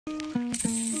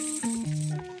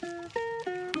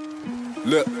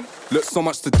Look, so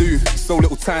much to do, so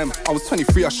little time. I was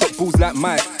 23, I shot balls like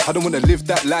Mike. I don't wanna live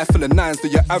that life full of nines.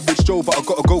 They're your average Joe, but I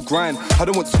gotta go grind. I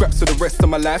don't want scraps for the rest of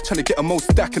my life, trying to get a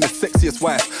Mostack and the sexiest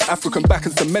wife. African back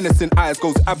and some menacing eyes,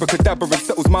 goes Abra, cadabra and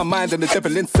settles my mind and the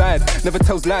devil inside. Never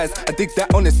tells lies, I dig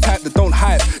that honest type that don't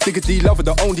hide. Digga lover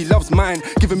that only loves mine,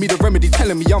 giving me the remedy,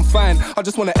 telling me I'm fine. I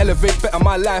just wanna elevate, better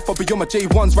my life. I'll be on my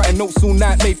J1s, writing notes all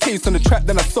night. Made caves on the track,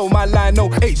 then I sold my line. No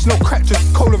Aitch, no Krept,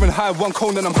 just cola and high. One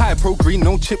Konan, I'm high, pro green,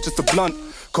 no chip, just a blunt.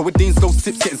 Codeine, slow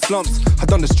sips, getting slumps. I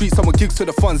done the streets, I want gigs to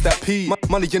the funds that pee.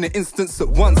 Money in an instance at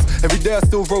once. Every day I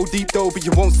still roll deep though, but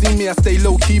you won't see me, I stay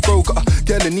low-key, bro. Got a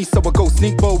girl in East, so I go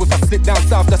Sneakbo. If I slip down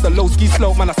south, that's a Loski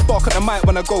slope. Man, I spark at the mic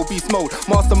when I go beast mode.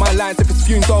 MAstermind lines, if it's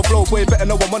fumes, I'll blow. Boy, better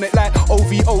know I'm on it like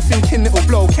OVO, thinking it'll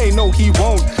blow. Okay, no, he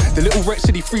won't. The little wretch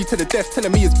said he free to the death,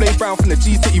 telling me it's Blade Brown from the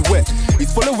G City wet.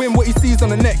 He's following what he sees on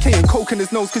the net, K and Koke in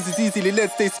his nose, cause he's easily led.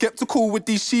 Stay skeptical with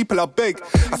these sheeple, I beg.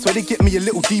 I swear they get me a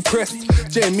little depressed.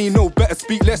 J and me know better,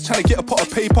 speak less, trying to get a pot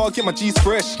of paper, get my G's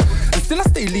fresh. And still I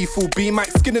stay lethal, B.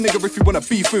 Might skin a nigga if you wanna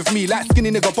beef with me. Like skinny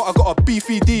nigga, but I got a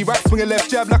beefy D. Right swing a left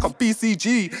jab like a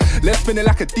BCG. Left spinning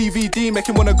like a DVD, make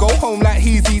him wanna go home like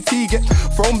he's ET. Get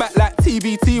thrown back like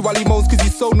TBT while he moans cause he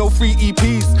sold no free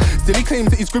EPs. Still he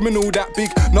claims that he's Griminal, that big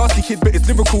nasty kid, but his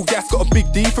lyrical gas got a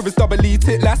big D for his double E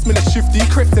tit. Last minute Shifty,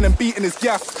 Krept and beating his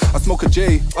gaff. I smoke a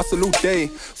J, hustle all day.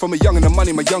 From a young and the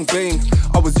money, my young bane.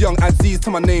 I was young, add Z's to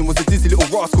my name. Was a dizzy little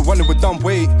rascal running with dumb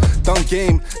weight. Done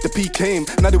game, the P came.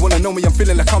 Now they wanna know me, I'm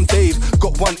feeling like I'm Dave.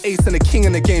 Got one ace and a king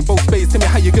in the game. Both spades, tell me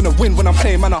how you gonna win when I'm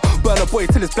playing. Man, I burn a boy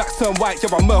till his black turn white.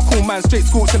 You're a Merkle man, straight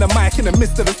scorching the mic. In the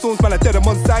midst of the storms, man, I dead, I'm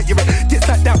on sight. Yeah, it gets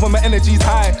like that when my energy's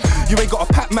high. You ain't got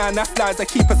a pack, man, that's lies. I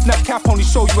keep a snap cap, only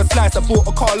show you a slice. I bought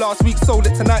a car last week, sold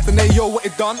it tonight. Then they, yo, what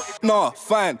it done? Nah,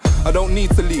 fine. I don't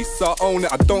need to lease, I own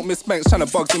it. I don't miss banks, trying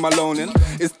to bugs in my loaning.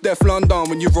 It's Devlin down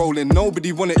when you're rolling.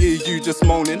 Nobody wanna hear you just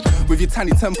moaning. With your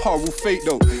tiny temper, all fake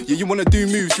though. Yeah, you wanna do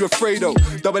moves, you afraid though.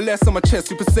 Double S on my chest,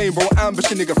 super same bro.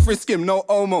 Ambush a nigga, frisk him, no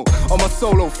Omo. On my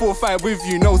solo, 4-5 with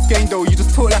you, no skeng though. You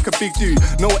just talk like a big dude.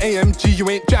 No AMG, you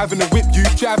ain't driving a whip, you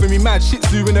driving me mad shit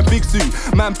zoo in a big zoo.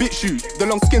 Man, bitch you. The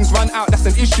long skins run out, that's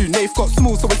an issue. Nave got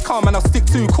small, so it's calm and I'll stick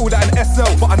to. Call that an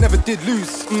SL, but I never did lose.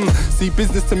 See,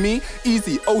 business to me,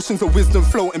 easy. Oceans of wisdom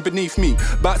floating beneath me.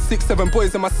 About 6-7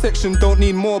 boys in my section, don't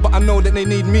need more, but I know that they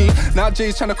need me. Now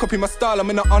Jay's trying to copy my style, I'm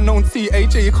in an unknown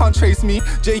THA, you can't trace me.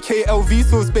 JKLV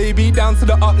sauce, baby, down to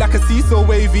the up like a seesaw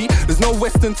wavy. There's no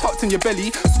western tucked in your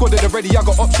belly. Squadded already, I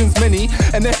got options many.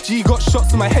 NFG got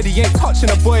shots in my head, he ain't touching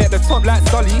a boy at the top like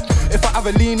Sully. If I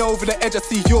ever lean over the edge, I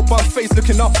see your bum face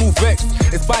looking up all vexed.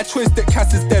 It's by choice that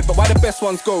Cass is dead, but why the best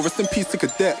ones go? Rest in peace to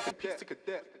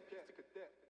Cadet.